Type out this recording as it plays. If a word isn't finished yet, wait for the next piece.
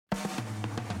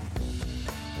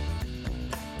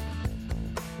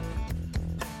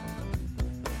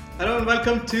Hello and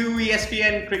welcome to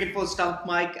ESPN Cricket for Stump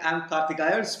Mike. I'm Karthik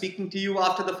Iyer speaking to you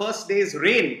after the first day's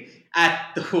rain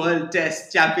at the World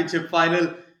Test Championship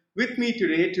final. With me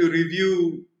today to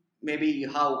review maybe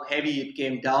how heavy it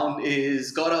came down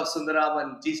is Gaurav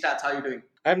Sundaraman. G Stats, how are you doing?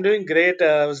 I'm doing great.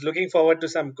 I was looking forward to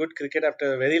some good cricket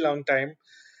after a very long time.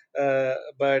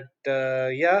 But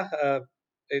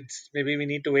it's maybe we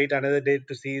need to wait another day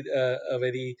to see a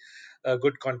very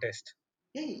good contest.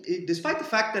 Hey, despite the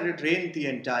fact that it rained the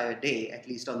entire day, at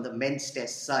least on the men's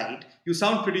test side, you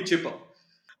sound pretty chipper.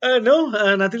 No,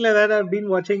 nothing like that. I've been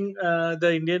watching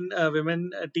the Indian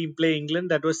women team play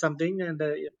England. That was something, and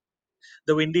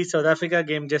the windy South Africa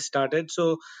game just started.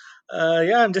 So,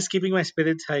 yeah, I'm just keeping my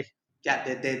spirits high. Yeah,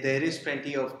 there is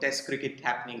plenty of test cricket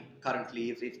happening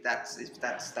currently if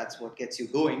that's what gets you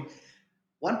going.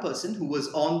 One person who was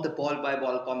on the ball by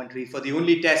ball commentary for the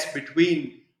only test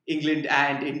between England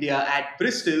and India at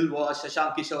Bristol was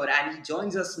Shashank Kishore, and he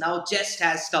joins us now just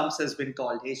as Stumps has been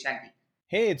called. Hey Shanky.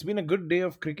 Hey, it's been a good day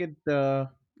of cricket.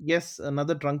 Yes,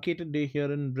 another truncated day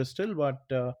here in Bristol, but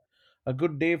a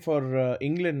good day for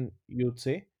England, you'd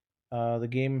say. The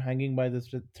game hanging by the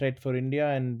thread for India,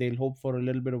 and they'll hope for a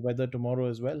little bit of weather tomorrow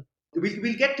as well.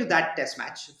 We'll get to that test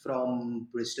match from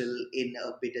Bristol in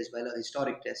a bit as well, a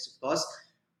historic test, of course.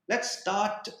 Let's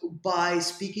start by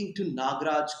speaking to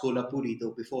Nagraj Kolapuri,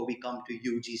 though, before we come to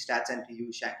UG Stats and to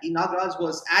you, Shanky. Nagraj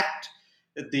was at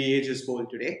the Aegis Bowl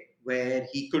today, where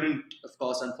he couldn't, of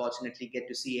course, unfortunately, get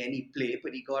to see any play,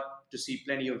 but he got to see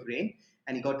plenty of rain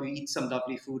and he got to eat some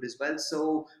lovely food as well.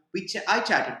 So I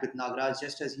chatted with Nagraj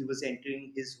just as he was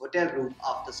entering his hotel room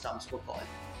after stumps were called.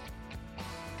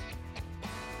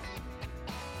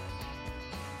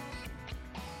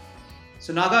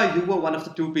 So Naga, you were one of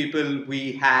the two people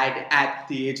we had at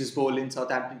the Aegis Bowl in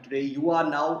Southampton today. You are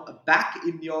now back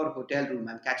in your hotel room.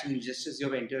 I'm catching you just as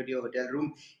you've entered your hotel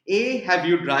room. A, have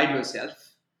you dried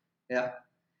yourself? Yeah.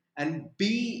 And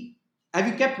B, have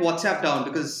you kept WhatsApp down?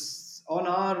 Because on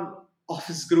our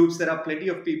office groups, there are plenty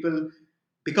of people,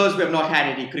 because we have not had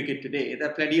any cricket today,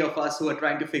 there are plenty of us who are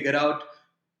trying to figure out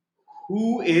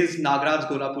who is Nagraj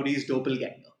Golapuri's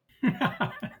doppelganger.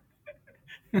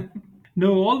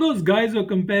 No, all those guys are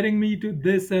comparing me to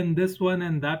this and this one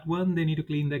and that one. They need to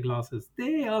clean their glasses.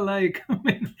 They are like,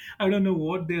 I don't know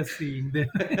what they're seeing.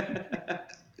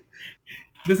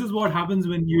 This is what happens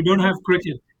when you don't have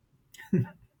cricket.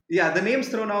 Yeah, the names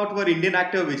thrown out were Indian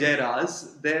actor Vijay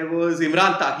Raz. There was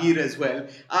Imran Tahir as well.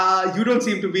 You don't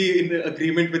seem to be in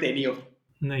agreement with any of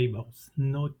Nahi, boss.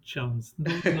 No chance.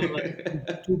 Those are like too,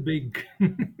 them. too big.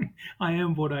 I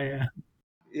am what I am.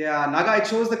 Yeah, Naga, it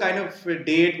shows the kind of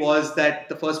day it was that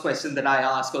the first question that I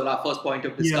asked or our first point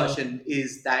of Yeah. discussion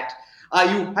is that are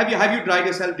you have you dried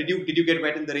yourself? Did you get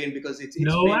wet in the rain? Because it's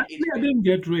No, been it's actually, I been didn't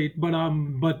get rate,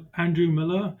 but Andrew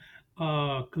Miller,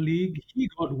 colleague, he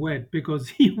got wet because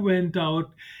he went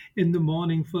out in the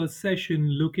morning for a session,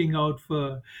 looking out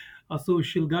for our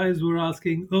social guys were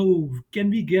asking, "Oh, can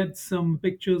we get some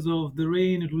pictures of the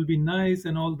rain? It will be nice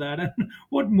and all that." And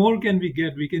what more can we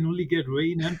get? We can only get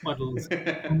rain and puddles.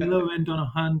 So Miller went on a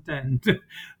hunt and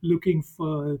looking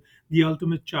for the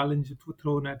ultimate challenge that was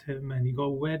thrown at him, and he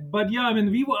got wet. But yeah, I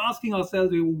mean, we were asking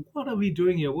ourselves, what are we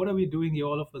doing here? What are we doing here,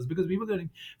 all of us? Because we were getting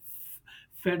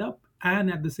fed up,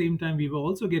 and at the same time, we were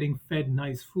also getting fed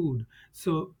nice food.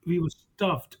 So we were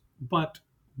stuffed. But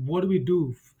what do we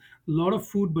do? A lot of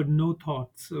food, but no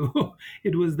thoughts. So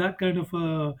it was that kind of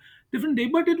a different day,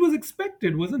 but it was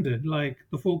expected, wasn't it? Like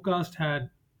the forecast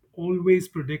had always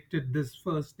predicted this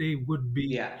first day would be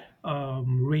yeah.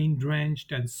 rain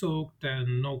drenched and soaked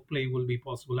and no play will be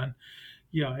possible. And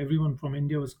yeah, everyone from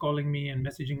India was calling me and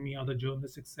messaging me, other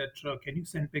journalists, etc. Can you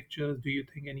send pictures? Do you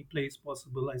think any play is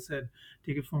possible? I said,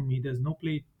 take it from me, there's no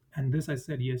play. And this I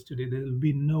said yesterday, there will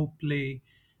be no play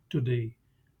today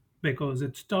because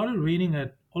it started raining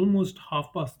at almost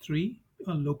 3:30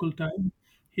 local time.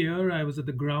 Here I was at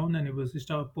the ground and it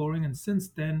started pouring, and since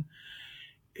then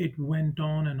it went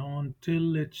on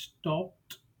till it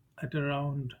stopped at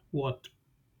around what,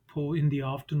 in the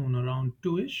afternoon, around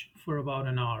 2ish, for about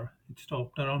an hour. It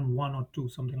stopped around 1 or 2,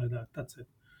 something like that. That's it.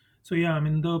 So yeah, I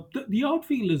mean the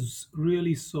outfield is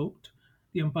really soaked.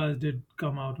 The umpires did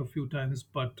come out a few times,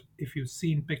 but if you've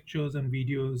seen pictures and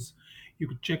videos, you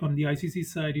could check on the ICC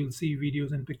side. You'll see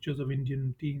videos and pictures of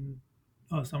Indian team,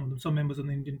 some members of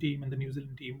the Indian team and the New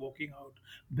Zealand team walking out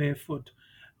barefoot,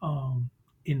 um,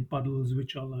 in puddles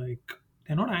which are like,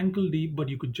 they're not ankle deep, but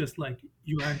you could just like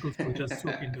your ankles will just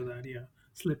soak into that. Yeah,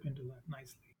 slip into that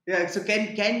nicely. Yeah, so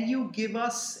can you give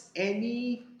us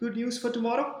any good news for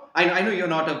tomorrow? I know you're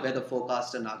not a weather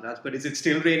forecaster, Nagraj, but is it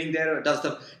still raining there, or does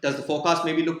the forecast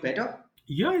maybe look better?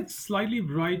 Yeah, it's slightly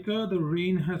brighter. The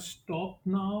rain has stopped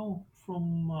now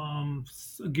from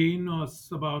again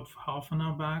about half an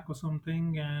hour back or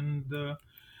something. And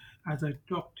as I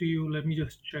talk to you, let me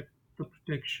just check the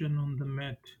protection on the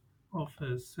Met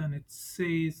office, and it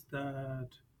says that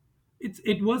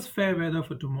it was fair weather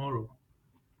for tomorrow.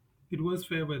 It was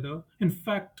fair weather. In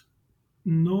fact,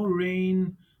 no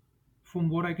rain. From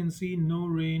what I can see, no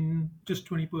rain, just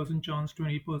 20% chance,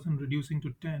 20% reducing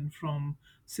to 10 from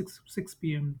 6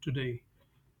 p.m. today.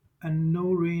 And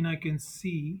no rain I can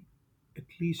see at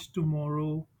least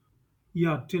tomorrow.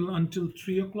 Yeah, till until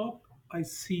 3 o'clock, I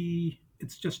see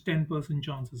it's just 10%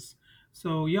 chances.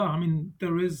 So yeah, I mean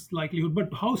there is likelihood,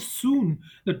 but how soon?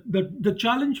 The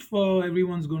challenge for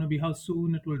everyone's going to be how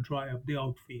soon it will dry up the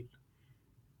outfield.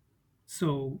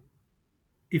 So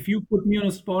if you put me on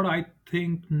a spot, I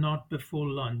think not before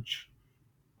lunch.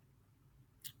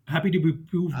 Happy to be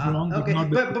proved Ah, wrong, but okay, not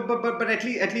before. but at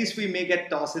least we may get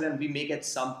tossed and we may get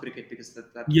some cricket because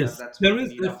Yes, that's there what we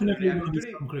is need after today. definitely I going to mean be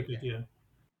today. some cricket here.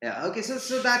 Yeah. Okay.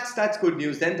 So that's good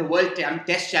news. Then the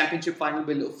Test Championship final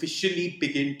will officially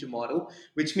begin tomorrow,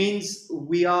 which means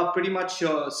we are pretty much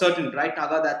certain, right,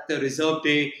 Naga, that the reserve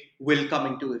day will come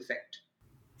into effect.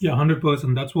 Yeah,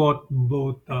 100%. That's what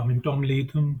both. I mean, Tom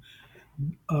Latham,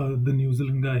 the New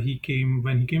Zealand guy, he came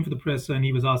when he came for the press and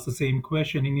he was asked the same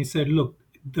question, and he said, "Look,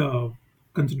 the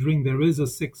considering there is a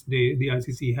 6 day the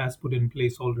ICC has put in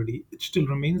place already, it still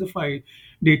remains a 5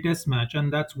 day test match,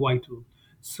 and that's vital.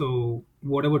 So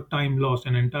whatever time lost,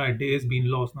 an entire day has been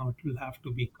lost. Now it will have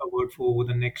to be covered for over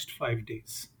the next 5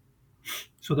 days.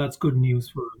 So that's good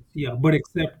news for us. Yeah, but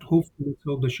except hopefully, let's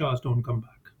hope the Shahs don't come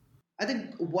back. I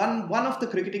think one of the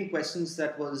cricketing questions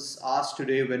that was asked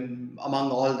today, when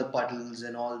among all the puddles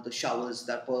and all the showers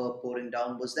that were pouring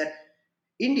down, was that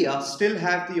India still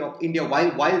have India,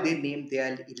 while they named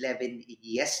their 11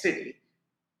 yesterday,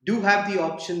 do have the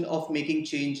option of making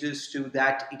changes to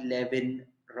that 11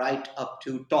 right up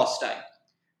to toss time.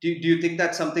 Do you think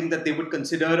that's something that they would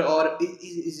consider, or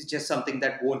is it just something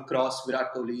that won't cross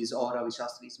Virat Kohli's or Ravi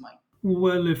Shastri's mind?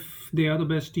 Well, if they are the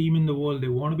best team in the world, they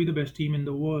want to be the best team in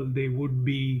the world, they would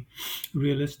be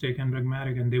realistic and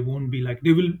pragmatic, and they won't be like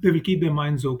they will keep their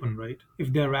minds open, right?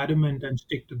 If they're adamant and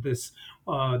stick to this,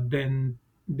 then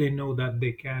they know that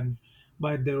they can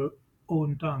bite their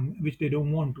own tongue, which they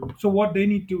don't want to. So what they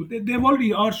need to, they've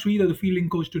already, our Sridhar, the fielding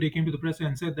coach today, came to the press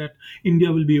and said that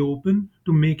India will be open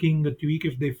to making a tweak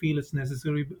if they feel it's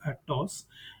necessary at toss.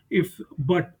 If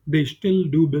but they still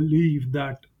do believe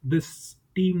that this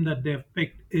team that they've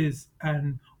picked is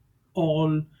an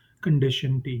all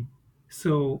condition team.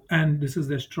 So, and this is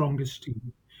their strongest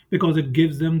team because it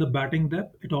gives them the batting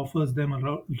depth, it offers them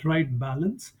a right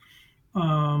balance.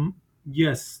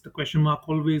 Yes, the question mark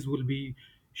always will be,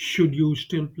 should you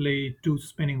still play two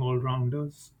spinning all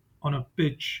rounders on a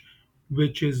pitch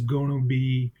which is going to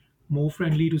be more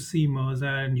friendly to seamers,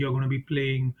 and you're going to be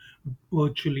playing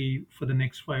virtually for the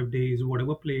next 5 days,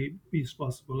 whatever play is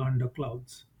possible under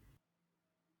clouds.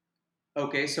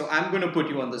 Okay, so I'm going to put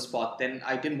you on the spot. Then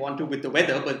I didn't want to with the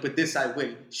weather, but with this I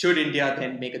will. Should India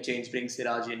then make a change, bring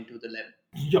Siraj into the 11?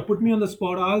 Yeah, put me on the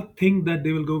spot. I'll think that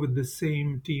they will go with the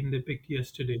same team they picked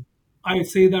yesterday. I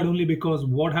say that only because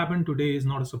what happened today is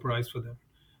not a surprise for them.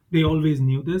 They always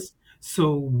knew this.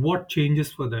 So what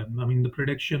changes for them? I mean, the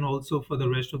prediction also for the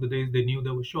rest of the days, they knew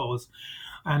there were shores.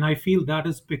 And I feel that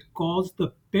is because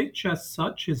the pitch as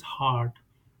such is hard.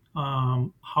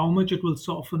 How much it will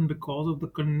soften because of the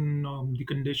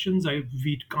conditions,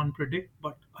 we can't predict.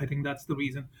 But I think that's the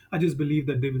reason. I just believe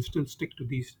that they will still stick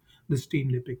to this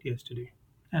team they picked yesterday.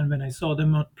 And when I saw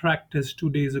them at practice 2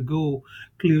 days ago,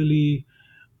 clearly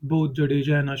both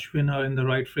Jadeja and Ashwin are in the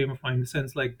right frame of mind. In the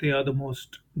sense, like they are the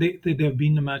most they have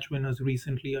been the match winners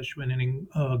recently. Ashwin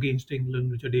against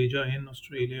England, Jadeja in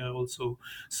Australia also.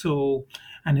 So,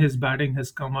 and his batting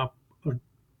has come up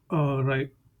right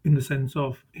in the sense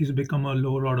of he's become a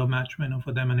lower order match winner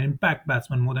for them, an impact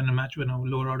batsman more than a match winner, a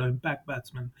lower order impact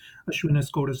batsman. Ashwin has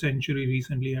scored a century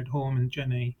recently at home in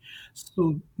Chennai.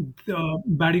 So,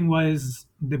 batting wise,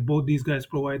 they both these guys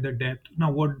provide the depth.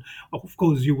 Now, what of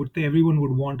course you would everyone would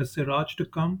want a Siraj to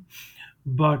come,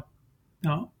 but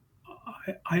uh,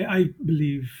 I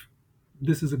believe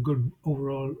this is a good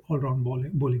overall all round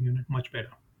bowling unit, much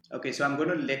better. Okay, so I'm going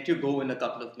to let you go in a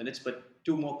couple of minutes, but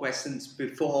two more questions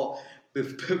before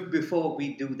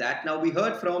we do that. Now, we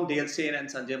heard from Dale Steyn and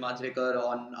Sanjay Manjrekar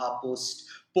on our post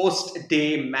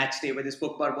day match day, where they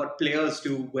spoke about what players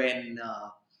do when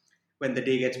the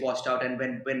day gets washed out and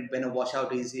when a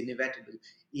washout is inevitable.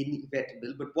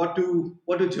 But what do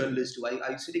journalists do?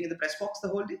 Are you sitting in the press box the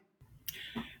whole day?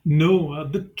 No,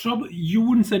 the trouble you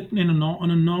wouldn't sit in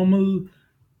on a normal.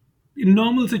 in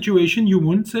normal situation you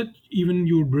wouldn't sit, even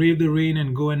you would brave the rain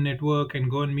and go and network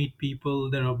and go and meet people.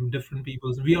 There are different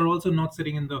people. We are also not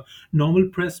sitting in the normal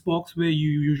press box where you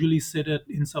usually sit at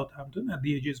in Southampton at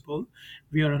the Aegis Bowl.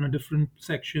 We are in a different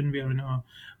section. We are in a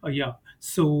yeah.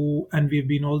 So, and we've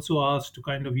been also asked to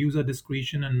kind of use our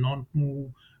discretion and not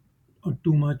move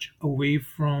too much away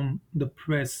from the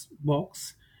press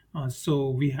box.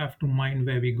 So we have to mind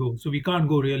where we go. So we can't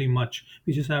go really much.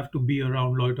 We just have to be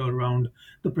around, loiter around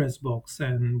the press box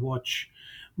and watch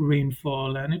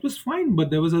rainfall. And it was fine, but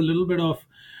there was a little bit of.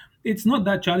 It's not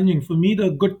that challenging for me.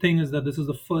 The good thing is that this is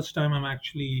the first time I'm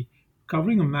actually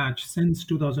covering a match since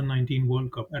 2019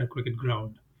 World Cup at a cricket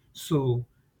ground. So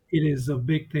it is a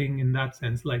big thing in that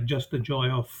sense, like just the joy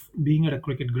of being at a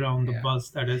cricket ground, the Yeah. buzz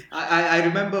that is. I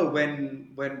remember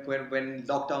when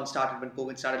lockdown started, when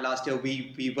COVID started last year,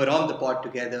 we were on the pod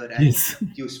together, and Yes.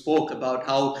 you spoke about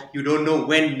how you don't know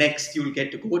when next you'll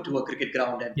get to go to a cricket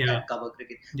ground and Yeah. cover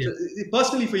cricket. So Yes.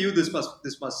 personally for you, this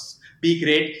must be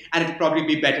great, and it'll probably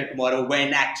be better tomorrow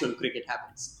when actual cricket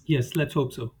happens. Yes. Let's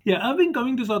hope so. Yeah. I've been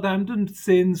coming to Southampton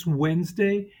since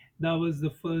Wednesday. That was the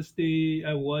first day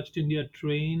I watched India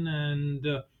train. And,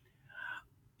 as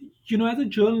a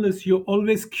journalist, you're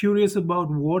always curious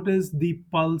about what is the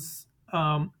pulse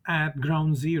at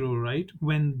ground zero, right?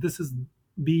 When this is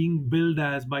being billed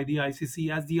as by the ICC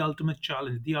as the ultimate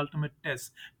challenge, the ultimate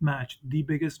test match, the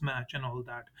biggest match, and all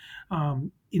that.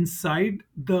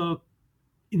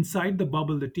 Inside the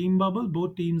bubble, the team bubble,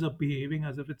 both teams are behaving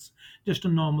as if it's just a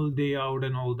normal day out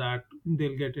and all that.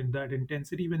 They'll get in that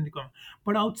intensity when they come.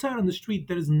 But outside on the street,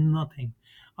 there is nothing.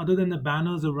 Other than the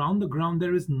banners around the ground,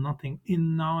 there is nothing.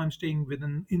 In now, I'm staying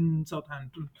within in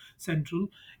Southampton Central,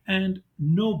 and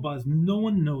no buzz. No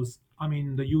one knows. I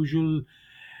mean, the usual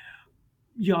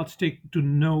yardstick to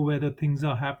know whether things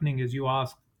are happening is you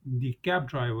ask the cab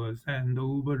drivers and the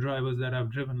Uber drivers that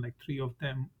I've driven, like three of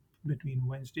them between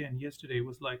Wednesday and yesterday,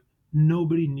 was like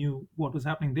nobody knew what was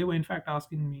happening. They were in fact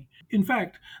asking me. In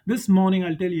fact, this morning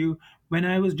I'll tell you, when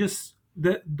I was just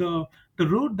the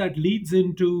road that leads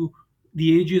into the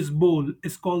Aegis Bowl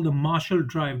is called the Marshall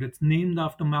Drive. It's named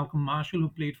after Malcolm Marshall, who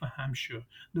played for Hampshire,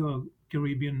 the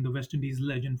Caribbean, the West Indies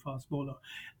legend fast bowler.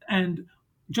 And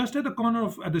just at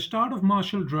the start of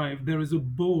Marshall Drive, there is a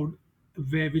board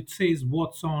where which says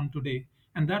 "What's on today,"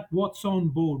 and that "What's on"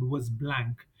 board was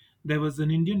blank. There was an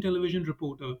Indian television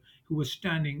reporter who was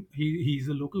standing. He's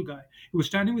a local guy. He was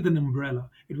standing with an umbrella.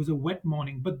 It was a wet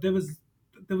morning, but there was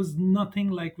nothing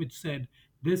like which said,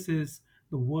 "This is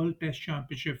the World Test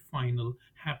Championship final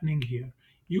happening here."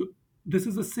 You, this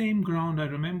is the same ground I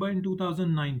remember in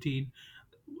 2019.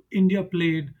 India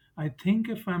played, I think,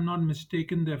 if I'm not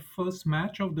mistaken, their first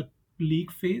match of the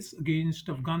league phase against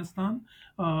Afghanistan,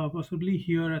 possibly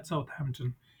here at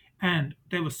Southampton. And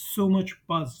there was so much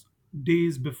buzz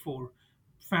days before.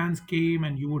 Fans came,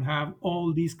 and you would have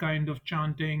all these kind of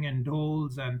chanting and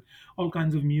doles and all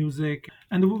kinds of music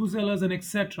and the vuvuzelas and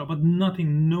etc. But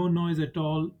nothing, no noise at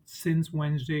all since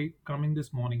Wednesday coming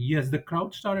this morning. Yes, the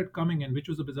crowd started coming in, which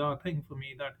was a bizarre thing for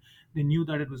me that they knew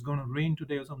that it was going to rain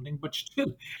today or something. But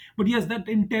still, but yes, that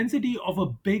intensity of a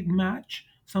big match,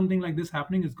 something like this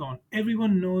happening, is gone.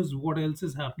 Everyone knows what else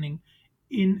is happening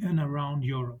in and around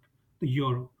Europe, the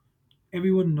Euro.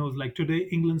 Everyone knows, like today,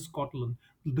 England, Scotland.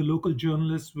 The local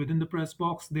journalists within the press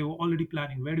box, they were already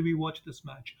planning, where do we watch this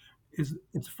match?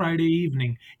 It's Friday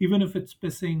evening. Even if it's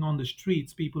pissing on the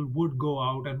streets, people would go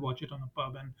out and watch it on a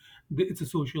pub, and it's a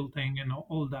social thing and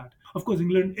all that. Of course,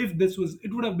 England, if this was,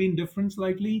 it would have been different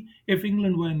slightly. If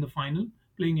England were in the final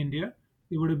playing India,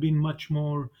 it would have been much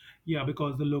more, yeah,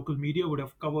 because the local media would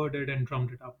have covered it and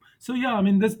drummed it up. So yeah, I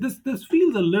mean, this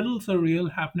feels a little surreal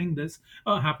happening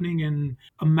in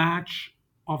a match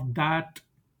of that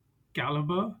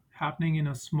caliber, happening in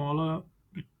a smaller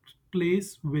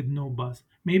place with no buzz.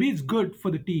 Maybe it's good for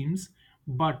the teams,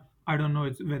 but I don't know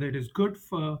whether it is good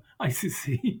for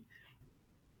ICC.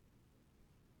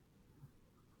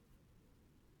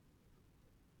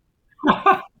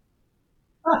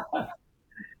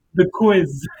 The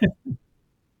quiz.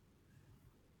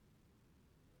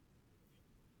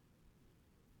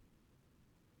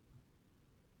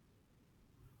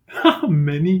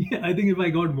 Many. I think if I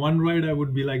got one right, I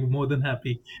would be like more than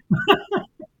happy.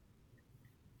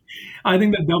 I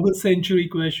think the double century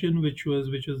question, which was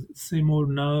Seymour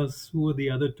Nurse, who were the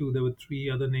other two? There were three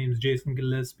other names, Jason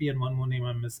Gillespie, and one more name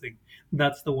I'm missing.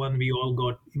 That's the one we all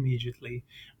got immediately.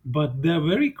 But they're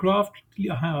very crafty.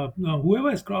 Whoever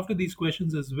has crafted these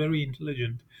questions is very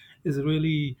intelligent. Is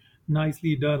really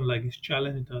nicely done, like he's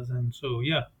challenged us. And so,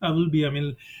 yeah, I will be. I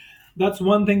mean, that's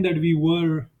one thing that we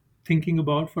were thinking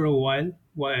about for a while.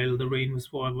 while the rain was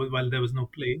falling, while there was no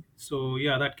play. So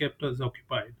yeah, that kept us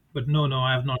occupied. But no, no,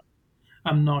 I have not.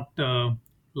 I'm not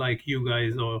like you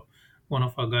guys or one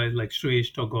of our guys like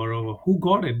Shresh or Gaurav. Who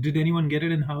got it? Did anyone get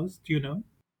it in house? Do you know?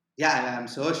 Yeah, and I'm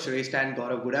sure Shresh and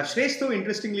Gaurav would have. Shresh, though,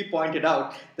 interestingly pointed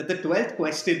out that the 12th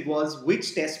question was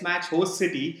which test match host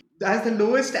city has the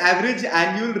lowest average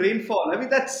annual rainfall. I mean,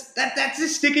 that's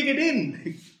just sticking it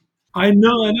in. I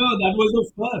know. That was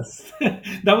the first.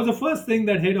 That was the first thing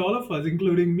that hit all of us,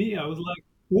 including me. I was like,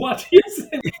 "What?" You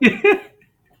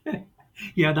said.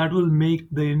 Yeah, that will make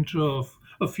the intro of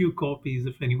a few copies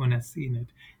if anyone has seen it.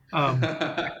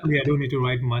 Actually, I don't need to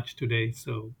write much today,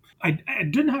 so I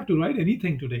didn't have to write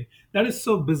anything today. That is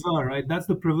so bizarre, right? That's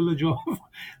the privilege of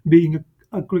being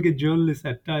a cricket journalist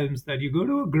at times that you go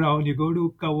to a ground, you go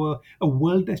to cover a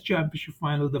World Test Championship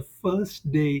final the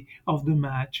first day of the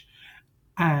match,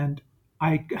 and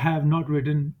I have not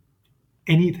written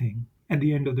anything at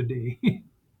the end of the day.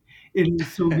 It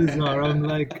is so bizarre. I'm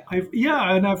like,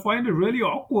 yeah, and I find it really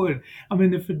awkward. I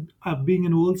mean, if being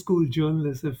an old school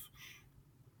journalist,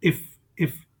 if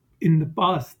in the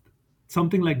past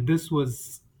something like this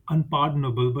was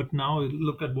unpardonable, but now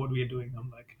look at what we are doing.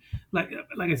 I'm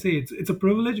like I say, it's a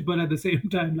privilege, but at the same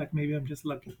time, like maybe I'm just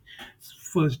lucky. It's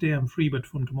first day I'm free, but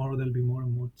from tomorrow there'll be more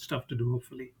and more stuff to do.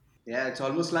 Hopefully. Yeah, it's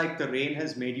almost like the rain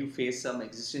has made you face some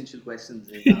existential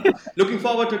questions. Looking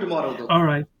forward to tomorrow, though. All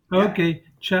right. Yeah, Okay.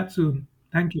 Chat soon.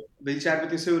 Thank you. we'll chat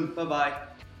with you soon. Bye bye.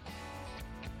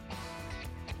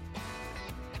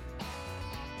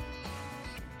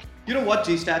 You know what,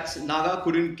 G Stats? Naga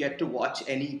couldn't get to watch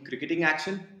any cricketing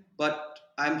action, but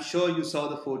I'm sure you saw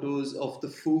the photos of the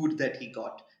food that he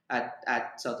got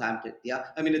at Southampton. Yeah,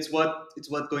 I mean it's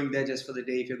worth going there just for the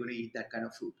day if you're going to eat that kind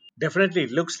of food. Definitely,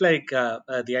 it looks like the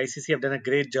ICC have done a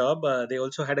great job. They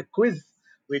also had a quiz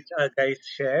which guys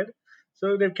shared,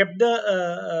 so they've kept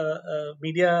the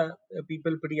media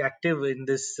people pretty active in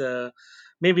this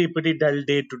maybe pretty dull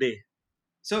day today.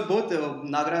 So both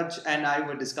Nagaraj and I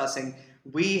were discussing.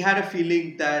 We had a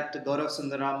feeling that Gaurav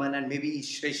Sundaraman and maybe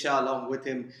Shresha along with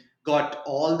him got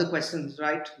all the questions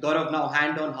right. Gaurav, now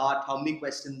hand on heart, how many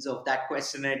questions of that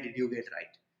questionnaire did you get right?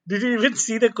 Did you even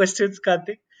see the questions,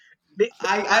 Karthik? They,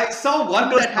 I saw it one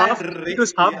was that half. had It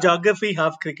was half yeah. geography,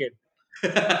 half cricket.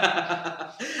 And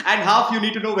half you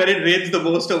need to know where it rains the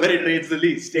most or where it rains the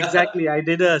least. Yeah. Exactly. I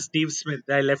did a Steve Smith.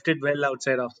 I left it well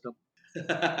outside of them.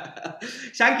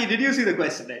 Shanky, did you see the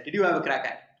questionnaire? Did you have a crack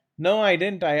at it? No, I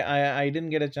didn't. I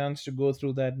didn't get a chance to go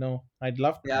through that. No, I'd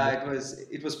love to. Yeah,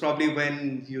 it was probably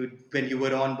when you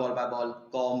were on ball by ball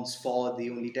comms for the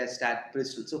only test at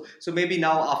Bristol. So maybe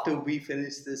now after we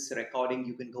finish this recording,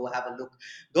 you can go have a look.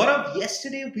 Gaurav,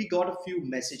 yesterday we got a few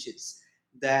messages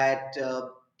that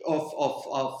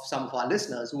of some of our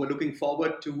listeners who were looking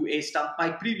forward to a stump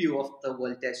mic preview of the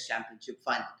World Test Championship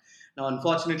final. Now,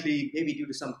 unfortunately, maybe due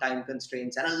to some time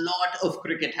constraints and a lot of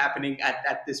cricket happening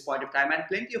at this point of time, and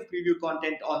plenty of preview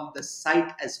content on the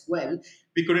site as well,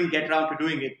 we couldn't get around to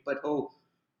doing it. But oh,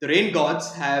 the rain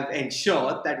gods have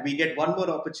ensured that we get one more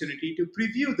opportunity to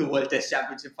preview the World Test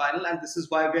Championship final, and this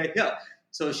is why we're here.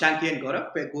 So, Shanti and Gaurav,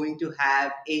 we're going to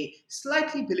have a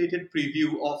slightly belated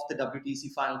preview of the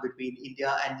WTC final between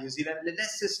India and New Zealand.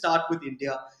 Let's just start with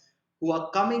India, who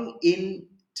are coming in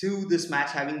to this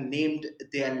match having named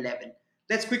their 11.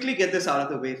 Let's quickly get this out of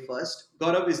the way first.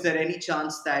 Gaurav, is there any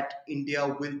chance that India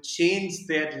will change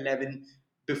their 11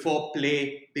 before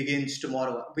play begins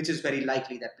tomorrow, which is very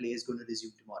likely that play is going to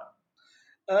resume tomorrow?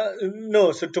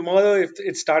 No, so tomorrow, if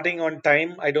it's starting on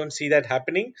time, I don't see that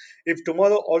happening. If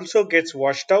tomorrow also gets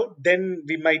washed out, then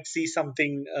we might see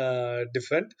something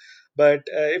different. But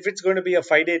if it's going to be a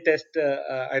 5 day test,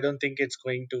 I don't think it's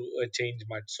going to change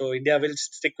much. So India will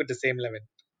stick with the same 11.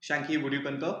 Shanky, would you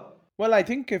concur? Well, I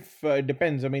think if it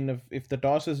depends. I mean, if the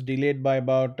toss is delayed by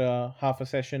about half a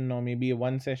session or maybe a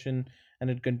one session and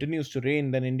it continues to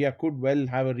rain, then India could well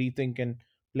have a rethink and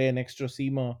play an extra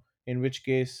seamer. In which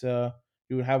case,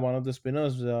 you would have one of the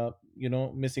spinners,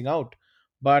 missing out.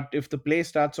 But if the play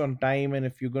starts on time and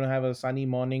if you're going to have a sunny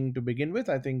morning to begin with,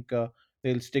 I think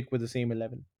they'll stick with the same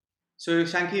 11. So,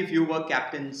 Shanky, if you were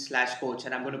captain slash coach,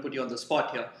 and I'm going to put you on the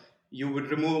spot here, you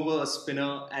would remove a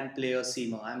spinner and play a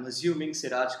seamer. I'm assuming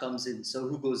Siraj comes in. So,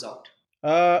 who goes out?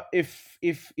 If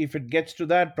it gets to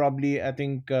that, probably I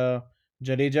think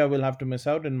Jadeja will have to miss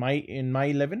out in my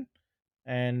 11,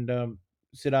 and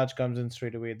Siraj comes in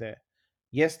straight away there.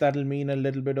 Yes, that'll mean a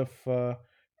little bit of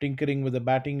tinkering with the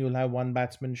batting. You'll have one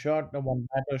batsman shot, one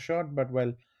batter shot, but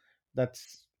well,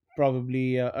 that's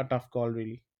probably a tough call,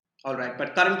 really. All right,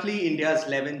 but currently India's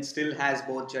 11 still has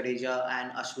both Jadeja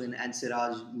and Ashwin and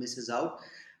Siraj misses out.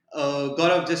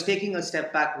 Gaurav, just taking a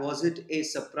step back, was it a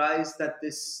surprise that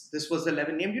this was the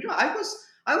 11 named?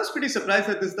 I was pretty surprised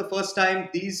that this is the first time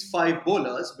these five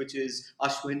bowlers, which is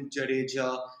Ashwin,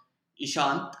 Jadeja,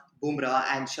 Ishant, Bumrah,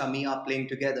 and Shami, are playing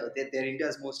together. They're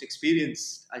India's most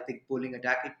experienced, I think, bowling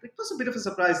attack. It was a bit of a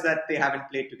surprise that they haven't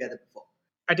played together before.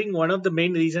 I think one of the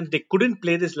main reasons they couldn't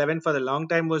play this 11 for a long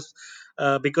time was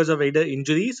because of either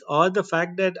injuries or the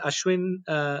fact that Ashwin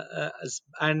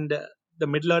and the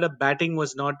middle order batting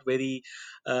was not very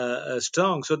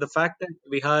strong. So the fact that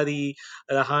Vihari,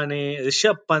 Rahane,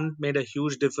 Rishabh Pant made a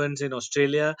huge difference in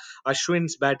Australia.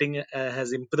 Ashwin's batting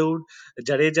has improved.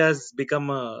 Jadeja has become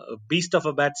a beast of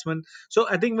a batsman. So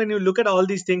I think when you look at all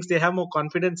these things, they have more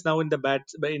confidence now in the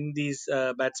bats in these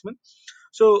batsmen.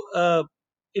 So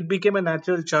it became a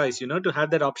natural choice, to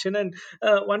have that option. And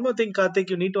one more thing, Karthik,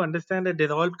 you need to understand that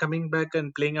they're all coming back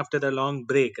and playing after the long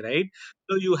break, right?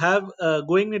 So you have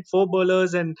going with four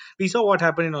bowlers, and we saw what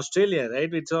happened in Australia, right?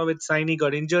 We saw with Saini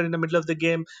got injured in the middle of the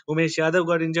game, Umesh Yadav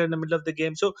got injured in the middle of the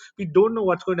game. So we don't know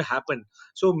what's going to happen.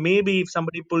 So maybe if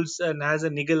somebody pulls and has a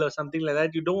niggle or something like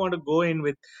that, you don't want to go in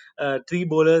with three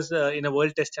bowlers in a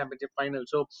World Test Championship final.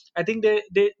 So I think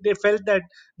they felt that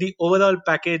the overall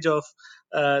package of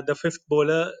the fifth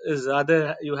bowler is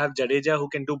rather you have Jadeja who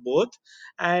can do both,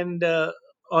 and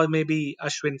or maybe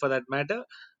Ashwin for that matter.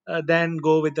 Than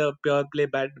go with a pure play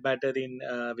batter in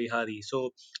Vihari. So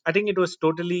I think it was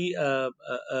totally a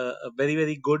very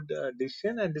very good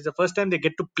decision, and it's the first time they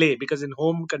get to play because in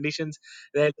home conditions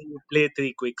rarely you play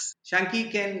three quicks. Shanky,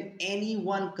 can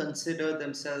anyone consider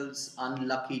themselves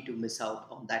unlucky to miss out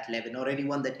on that 11, or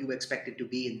anyone that you expected to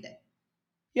be in there?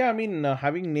 Yeah, I mean,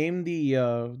 having named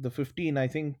the 15, I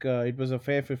think it was a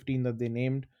fair 15 that they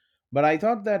named. But I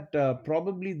thought that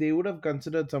probably they would have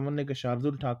considered someone like a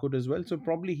Shardul Thakur as well. So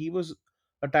probably he was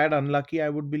a tad unlucky, I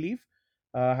would believe.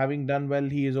 Having done well,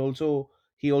 he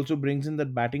also brings in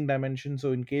that batting dimension.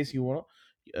 So in case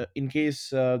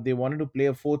they wanted to play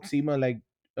a fourth seamer like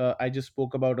I just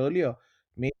spoke about earlier,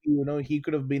 maybe he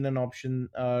could have been an option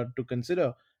to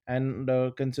consider.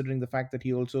 And considering the fact that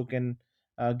he also can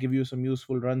give you some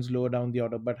useful runs lower down the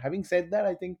order. But having said that,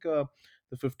 I think the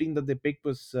 15 that they picked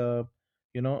was,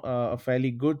 a fairly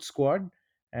good squad,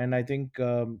 and I think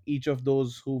each of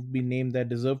those who've been named there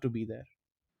deserve to be there.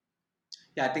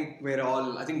 Yeah, I think we're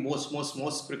all. I think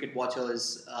most cricket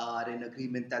watchers are in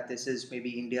agreement that this is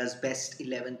maybe India's best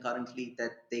 11 currently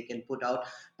that they can put out.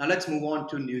 Now let's move on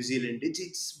to New Zealand.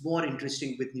 It's more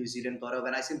interesting with New Zealand, Gaurav,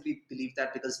 and I simply believe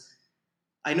that because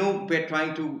I know we're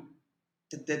trying to.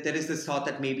 There is this thought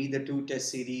that maybe the two Test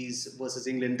series versus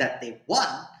England that they won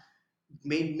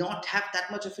may not have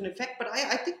that much of an effect, but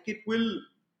I think it will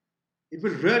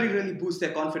really, really boost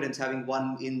their confidence having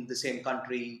won in the same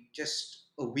country just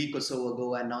a week or so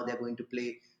ago, and now they're going to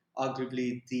play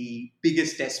arguably the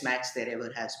biggest test match there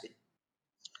ever has been.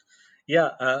 Yeah,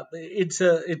 it's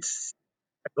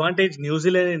advantage New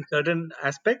Zealand in certain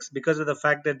aspects because of the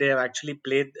fact that they have actually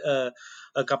played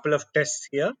a couple of tests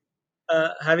here.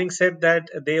 Having said that,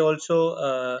 they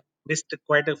also missed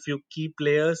quite a few key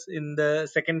players in the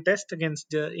second test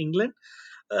against England,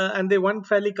 and they won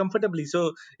fairly comfortably.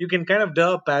 So you can kind of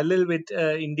draw a parallel with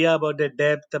India about their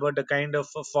depth, about the kind of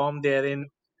form they're in,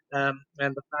 and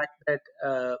the fact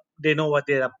that they know what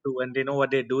they're up to and they know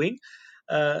what they're doing.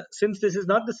 Since this is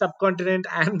not the subcontinent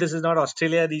and this is not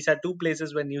Australia, these are two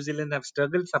places where New Zealand have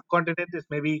struggled. Subcontinent is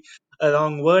maybe a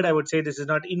wrong word. I would say this is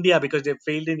not India because they've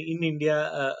failed in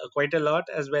India quite a lot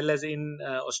as well as in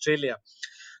Australia.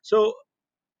 So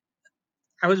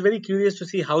I was very curious to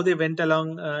see how they went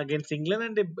along against England,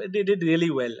 and they did really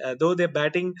well. Though their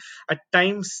batting at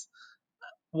times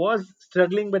was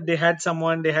struggling, but they had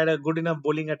a good enough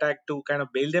bowling attack to kind of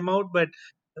bail them out. But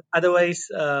otherwise,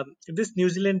 this New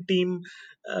Zealand team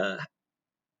uh,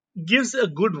 gives a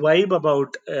good vibe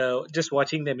about just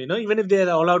watching them. Even if they are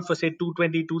all out for say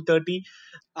 220, 230.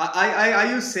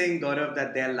 Are you saying, Gaurav,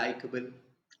 that they're likable?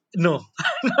 No,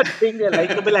 I'm not saying they're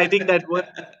likable. I think that what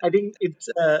I think it's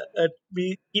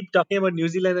we keep talking about New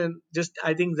Zealand and just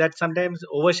I think that sometimes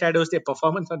overshadows their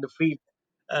performance on the field.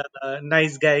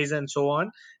 Nice guys and so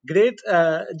on. Great.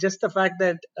 Just the fact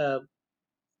that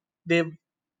they've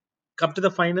come to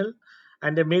the final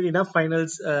and they made enough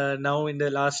finals now in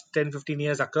the last 10, 15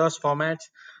 years across formats.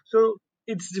 So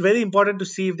it's very important to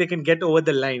see if they can get over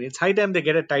the line. It's high time they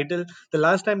get a title. The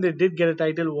last time they did get a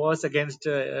title was against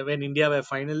when India were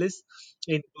finalists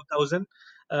in 2000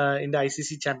 in the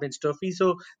ICC Champions Trophy.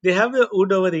 So they have the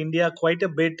wood over India quite a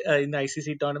bit in the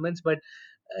ICC tournaments, but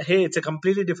hey, it's a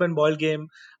completely different ball game.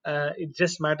 It's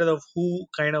just matter of who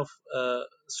kind of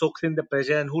soaks in the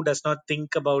pressure and who does not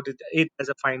think about it as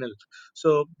a final.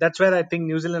 So that's where I think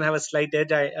New Zealand have a slight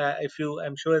edge. If you,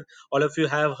 I'm sure all of you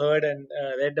have heard and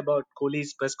read about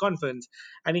Kohli's press conference,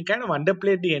 and he kind of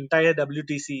underplayed the entire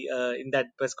WTC in that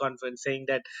press conference, saying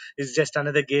that it's just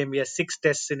another game. We have 6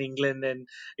 tests in England, and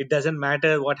it doesn't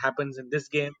matter what happens in this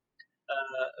game.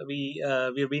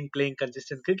 We've been playing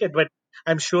consistent cricket, but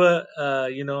I'm sure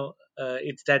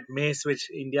it's that mace which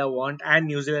India want and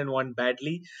New Zealand want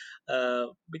badly,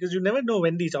 because you never know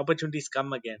when these opportunities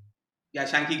come again. Yeah,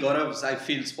 Shanky Gaurav's, I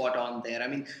feel spot on there. I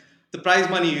mean, the prize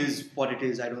money is what it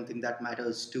is. I don't think that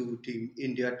matters to Team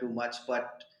India too much,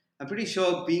 but I'm pretty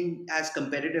sure being as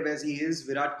competitive as he is,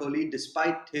 Virat Kohli,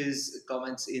 despite his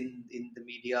comments in the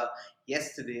media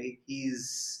yesterday, he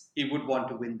would want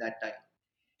to win that title.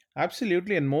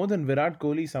 Absolutely, and more than Virat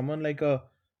Kohli, someone like a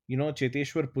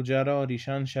Cheteshwar Pujara or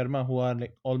Ishan Sharma, who are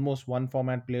like almost one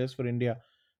format players for India,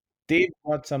 they've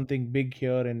got something big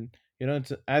here, and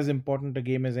it's as important a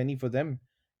game as any for them.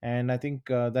 And I think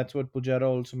that's what Pujara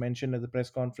also mentioned at the press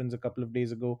conference a couple of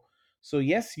days ago. So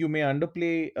yes, you may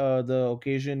underplay the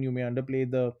occasion, you may underplay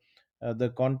the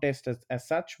contest as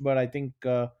such, but I think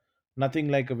nothing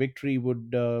like a victory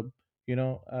would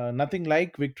nothing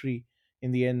like victory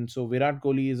in the end. So Virat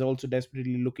Kohli is also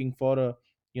desperately looking for a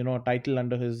a title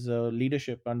under his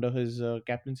leadership, under his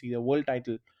captaincy, a world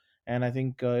title. And I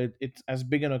think it's as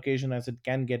big an occasion as it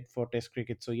can get for Test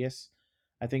cricket. So yes,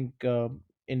 I think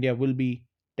India will be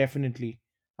definitely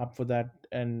up for that,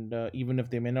 and even if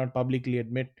they may not publicly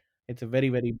admit, it's a very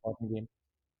very important game.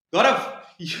 Gaurav,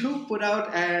 you put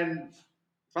out an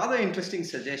rather interesting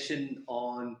suggestion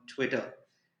on Twitter.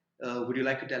 Would you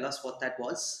like to tell us what that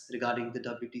was regarding the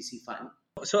WTC final?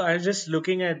 So I was just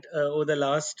looking at over the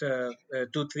last 2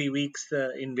 3 weeks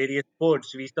in various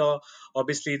sports. We saw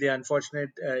obviously the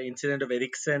unfortunate incident of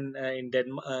Ericsson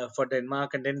for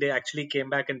Denmark, and then they actually came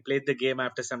back and played the game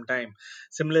after some time.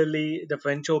 Similarly, the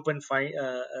French Open,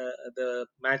 the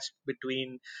match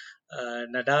between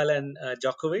Nadal and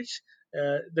Djokovic.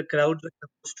 The crowd was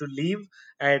supposed to leave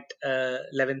at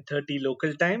 11:30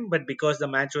 local time, but because the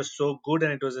match was so good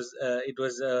and it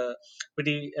was a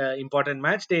pretty important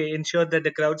match, they ensured that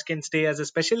the crowds can stay as a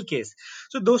special case.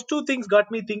 So those two things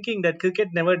got me thinking that cricket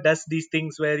never does these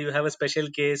things where you have a special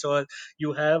case, or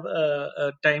you have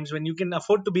times when you can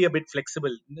afford to be a bit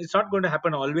flexible. It's not going to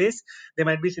happen always. There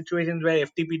might be situations where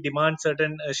FTP demands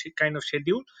certain kind of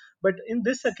schedule, but in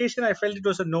this occasion, I felt it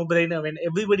was a no-brainer when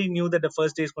everybody knew that the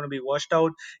first day is going to be washed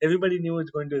out. Everybody knew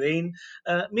it's going to rain.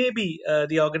 Maybe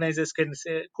the organizers could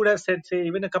have said, say,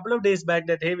 even a couple of days back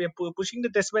that hey, we are pushing the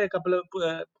test by a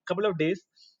couple of days.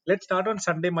 Let's start on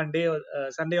Sunday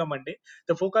or Monday.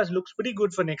 The forecast looks pretty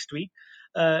good for next week.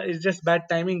 It's just bad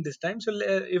timing this time. So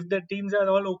if the teams are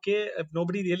all okay, if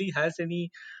nobody really has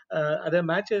any other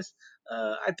matches,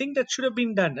 I think that should have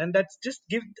been done, and that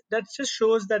just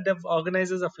shows that the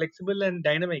organizers are flexible and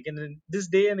dynamic. And in this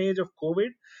day and age of COVID,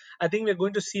 I think we're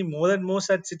going to see more and more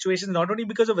such situations. Not only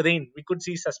because of rain, we could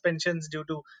see suspensions due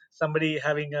to somebody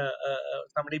having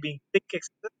somebody being sick,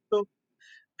 etc. So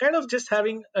kind of just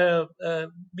having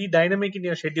be dynamic in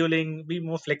your scheduling, be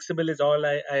more flexible is all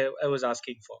I was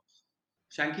asking for.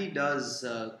 Shanky, does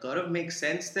Gaurav make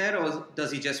sense there, or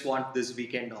does he just want this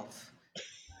weekend off?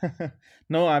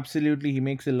 No, absolutely, he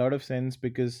makes a lot of sense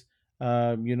because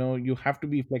you have to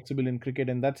be flexible in cricket,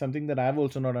 and that's something that I've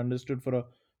also not understood for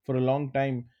a long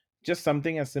time. Just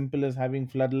something as simple as having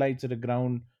floodlights at a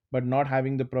ground, but not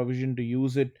having the provision to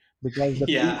use it because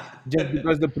Yeah. just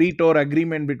because the pre-tour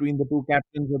agreement between the two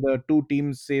captains or the two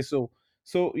teams say so.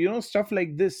 So stuff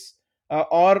like this.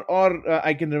 Or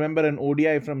I can remember an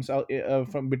ODI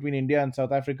from between India and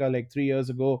South Africa like 3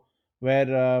 years ago, where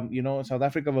South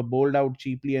Africa were bowled out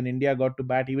cheaply and India got to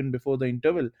bat even before the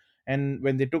interval. And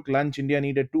when they took lunch, India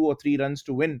needed 2 or 3 runs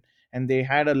to win, and they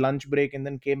had a lunch break and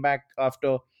then came back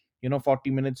after 40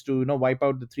 minutes to wipe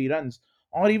out the 3 runs.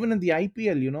 Or even in the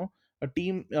IPL, a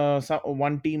team,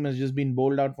 one team has just been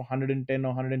bowled out for 110 or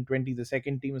 120. The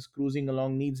second team is cruising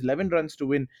along, needs 11 runs to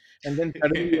win, and then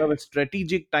suddenly you have a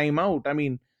strategic timeout. I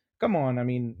mean, come on. I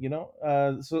mean,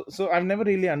 so I've never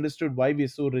really understood why we're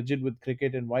so rigid with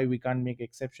cricket and why we can't make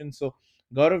exceptions. So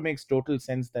Gaurav makes total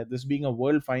sense that this being a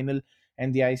world final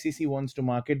and the ICC wants to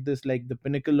market this like the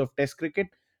pinnacle of Test cricket,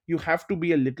 you have to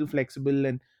be a little flexible.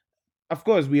 And of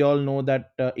course, we all know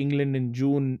that England in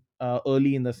June,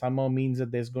 early in the summer, means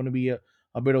that there's going to be a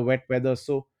bit of wet weather.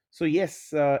 So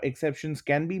yes, exceptions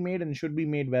can be made and should be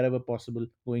made wherever possible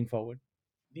going forward.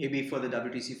 Maybe for the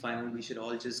WTC final, we should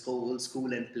all just go old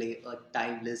school and play a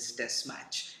timeless test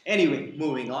match. Anyway,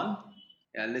 moving on.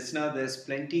 Yeah, listener, there's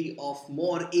plenty of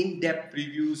more in-depth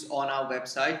reviews on our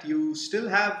website. You still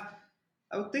have,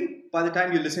 I would think, by the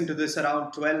time you listen to this,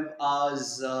 around 12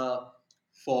 hours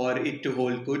for it to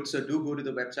hold good. So do go to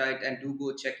the website and do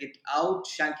go check it out.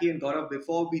 Shanky and Gaurav,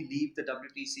 before we leave the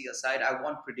WTC aside, I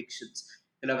want predictions.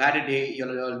 You'll have had a day.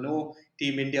 You'll know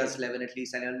Team India's 11 at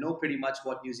least, and you'll know pretty much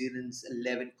what New Zealand's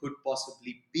 11 could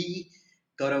possibly be.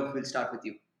 Gaurav, we'll start with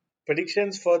you.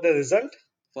 Predictions for the result?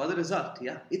 For the result,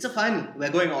 yeah, it's a final. We're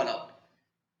going all out.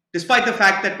 Despite the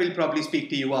fact that we'll probably speak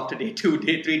to you after day two,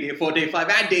 day three, day four, day five,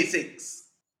 and day six.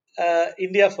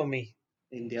 India for me.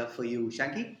 India for you,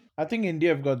 Shanky. I think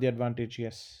India have got the advantage.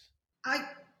 Yes. I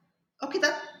okay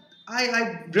that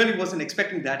I really wasn't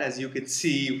expecting that, as you can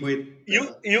see with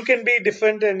You can be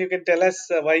different and you can tell us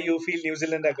why you feel New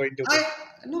Zealand are going to win.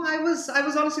 I was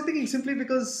honestly thinking simply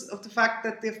because of the fact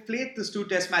that they've played these two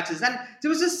test matches, and there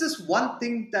was just this one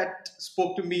thing that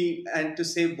spoke to me and to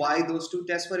say why those two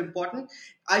tests were important.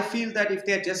 I feel that if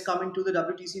they had just come into the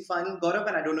WTC final, Gaurav,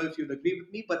 and I don't know if you'll agree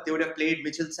with me, but they would have played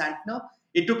Mitchell Santner.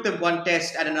 It took them one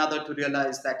test and another to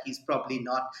realize that he's probably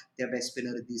not their best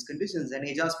spinner in these conditions, and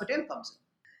Ajaz Patel comes in.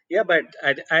 Yeah, but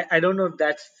I don't know if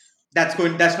that's That's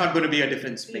not going to be a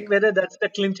difference maker. whether that's the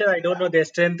clincher. I don't know. Their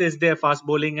strength is their fast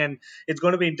bowling, and it's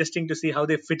going to be interesting to see how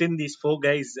they fit in these four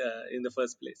guys in the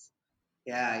first place.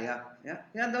 Yeah.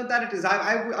 No, that it is.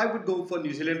 I would go for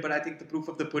New Zealand, but I think the proof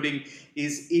of the pudding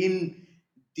is in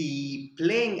the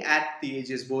playing at the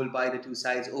Aegis Bowl by the two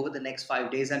sides over the next 5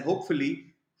 days, and hopefully,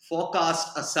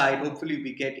 forecast aside, hopefully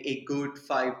we get a good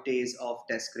 5 days of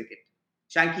Test cricket.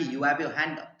 Shanky, you have your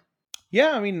hand up.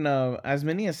 Yeah, I mean, as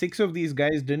many as six of these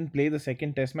guys didn't play the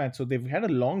second test match, so they've had a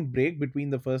long break between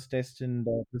the first test and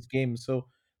this game. So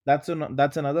that's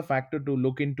another factor to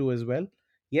look into as well.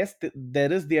 Yes,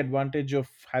 there is the advantage of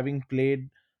having played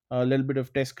a little bit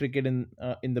of test cricket in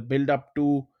the build up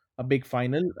to a big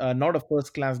final, not a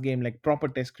first class game like proper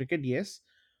test cricket. Yes,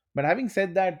 but having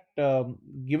said that,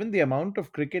 given the amount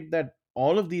of cricket that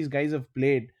all of these guys have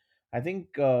played, I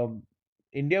think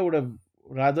India would have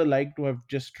rather like to have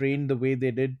just trained the way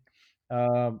they did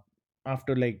uh,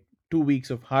 after like 2 weeks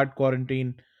of hard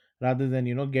quarantine, rather than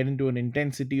get into an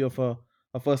intensity of a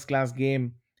first class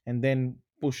game and then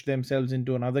push themselves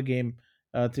into another game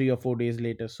 3 or 4 days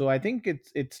later. So I think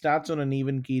it starts on an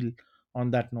even keel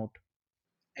on that note.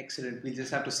 Excellent. We'll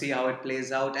just have to see how it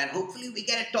plays out, and hopefully we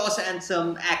get a toss and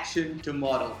some action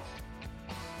tomorrow.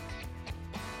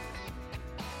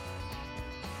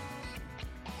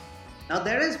 Now,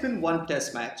 there has been one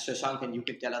test match, Shashank, and you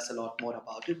can tell us a lot more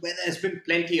about it, where there's been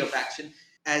plenty of action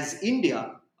as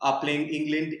India are playing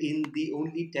England in the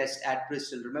only test at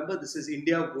Bristol. Remember, this is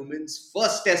India women's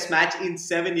first test match in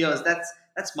 7 years.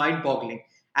 That's mind-boggling.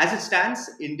 As it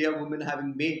stands, India women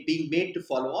being made to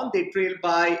follow on. They trail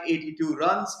by 82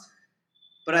 runs,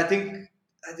 but I think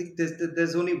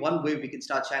there's only one way we can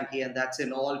start Shanky, and that's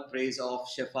in all praise of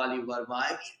Shefali Verma.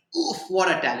 I mean, oof, what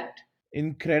a talent!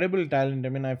 Incredible talent. I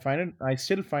mean, I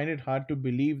still find it hard to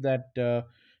believe that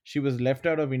she was left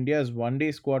out of India's one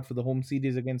day squad for the home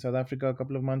series against South Africa a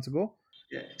couple of months ago.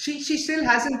 Yeah. She still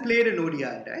hasn't played an ODI,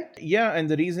 right? Yeah, and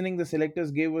the reasoning the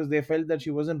selectors gave was they felt that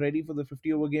she wasn't ready for the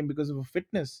 50 over game because of her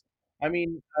fitness. I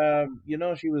mean,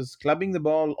 she was clubbing the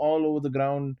ball all over the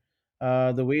ground,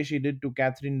 the way she did to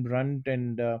Catherine Brunt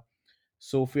and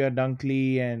Sophia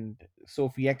Dunkley and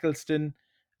Sophie Eccleston.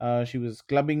 She was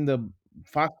clubbing the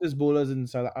fastest bowlers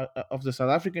of the South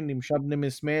African team, Shabnim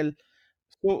Ismail.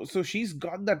 So she's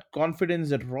got that confidence,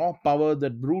 that raw power,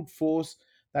 that brute force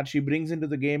that she brings into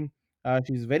the game.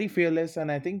 She's very fearless,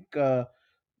 and I think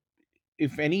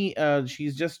if any,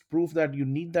 she's just proof that you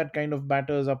need that kind of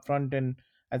batters up front. And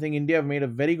I think India have made a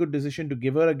very good decision to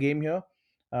give her a game here.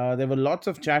 There were lots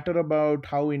of chatter about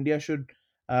how India should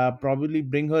probably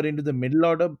bring her into the middle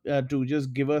order to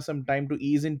just give her some time to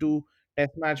ease into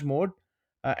test match mode,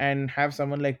 and have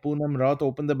someone like Poonam Raut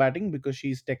open the batting because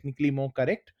she's technically more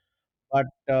correct. But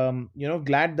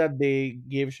glad that they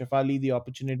gave Shefali the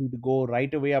opportunity to go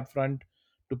right away up front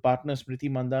to partner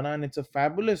Smriti Mandana, and it's a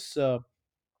fabulous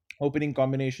opening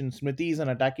combination. Smriti is an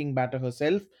attacking batter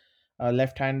herself,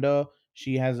 left-hander.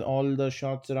 She has all the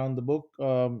shots around the book.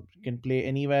 Can play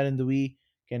anywhere in the V,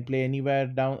 can play anywhere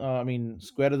down. I mean,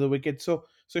 square of the wicket. So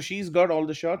she's got all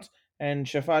the shots, and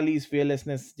Shafali's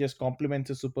fearlessness just complements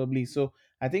her superbly. So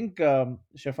I think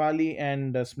Shafali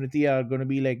and Smriti are going to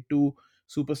be like two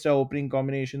superstar opening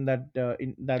combination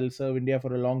that'll serve India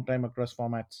for a long time across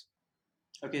formats.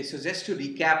 Okay, so just to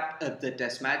recap the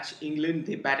test match, England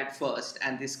they batted first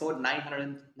and they scored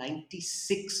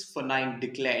 996 for 9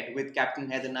 declared, with Captain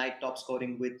Heather Knight top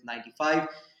scoring with 95.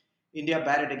 India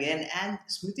batted again, and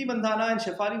Smriti Mandhana and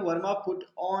Shafali Verma put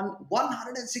on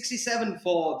 167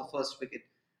 for the first wicket.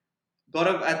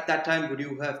 Gaurav, at that time, would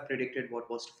you have predicted what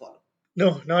was to follow?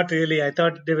 No, not really. I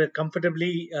thought they were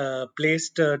comfortably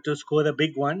placed to score a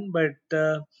big one,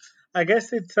 but I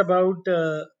guess it's about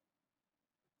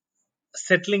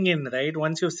settling in, right?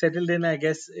 Once you've settled in, I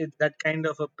guess it's that kind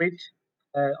of a pitch.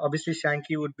 Obviously,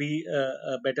 Shanky would be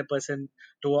a better person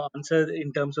to answer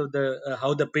in terms of the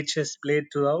how the pitch has played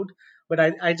throughout. But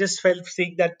I just felt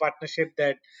seeing that partnership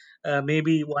that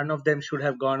maybe one of them should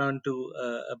have gone on to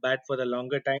a bat for a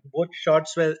longer time. Both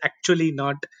shots were actually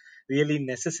not really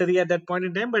necessary at that point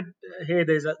in time. But hey,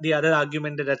 there's the other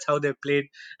argument that that's how they played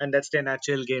and that's their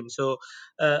natural game. So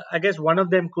I guess one of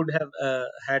them could have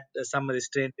had some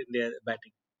restraint in their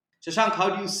batting. Shashank,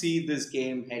 how do you see this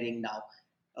game heading now?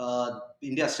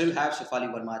 India still have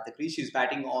Shafali Verma at the crease. She's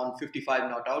batting on 55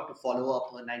 not out to follow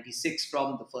up her 96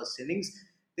 from the first innings.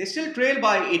 They still trail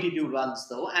by 82 runs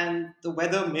though, and the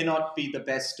weather may not be the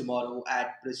best tomorrow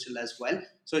at Bristol as well.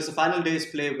 So it's a final day's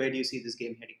play. Where do you see this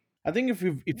game heading? I think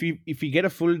if we get a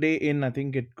full day in, I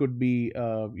think it could be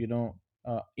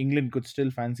England could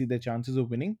still fancy their chances of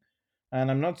winning.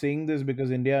 And I'm not saying this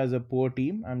because India is a poor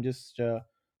team. I'm just a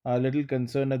little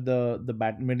concerned at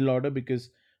the middle order because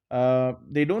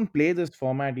they don't play this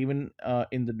format even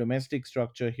in the domestic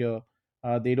structure here.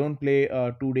 They don't play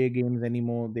 2 day games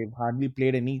anymore. They've hardly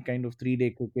played any kind of 3 day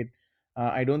cricket.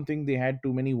 I don't think they had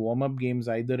too many warm up games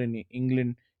either in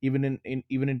England, even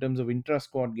in terms of intra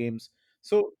squad games.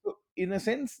 So in a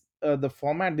sense, the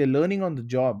format they're learning on the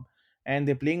job, and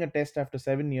they're playing a test after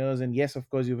 7 years. And yes, of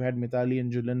course, you've had Mithali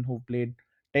and Julian who've played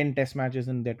 10 test matches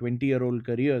in their 20-year-old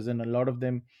careers, and a lot of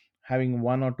them having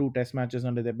one or two test matches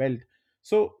under their belt.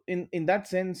 So in that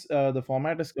sense, the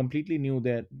format is completely new.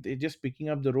 They're just picking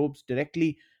up the ropes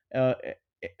directly, uh,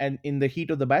 and in the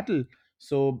heat of the battle.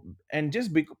 So and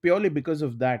just purely because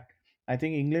of that, I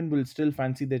think England will still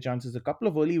fancy their chances. A couple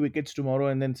of early wickets tomorrow,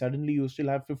 and then suddenly you still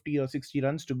have 50 or 60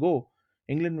 runs to go.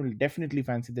 England will definitely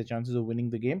fancy their chances of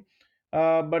winning the game.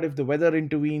 But if the weather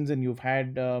intervenes and you've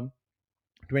had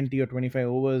 20 or 25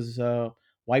 overs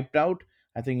wiped out,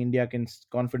 I think India can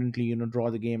confidently draw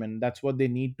the game, and that's what they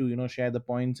need to share the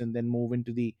points and then move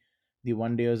into the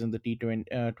one days and the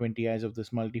T20 20Is of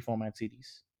this multi-format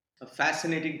series. A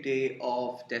fascinating day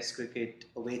of Test cricket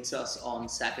awaits us on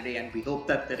Saturday, and we hope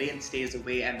that the rain stays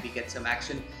away and we get some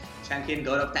action. Shanky and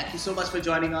Gaurav, thank you so much for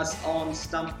joining us on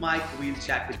Stump Mike. We'll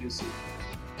chat with you soon.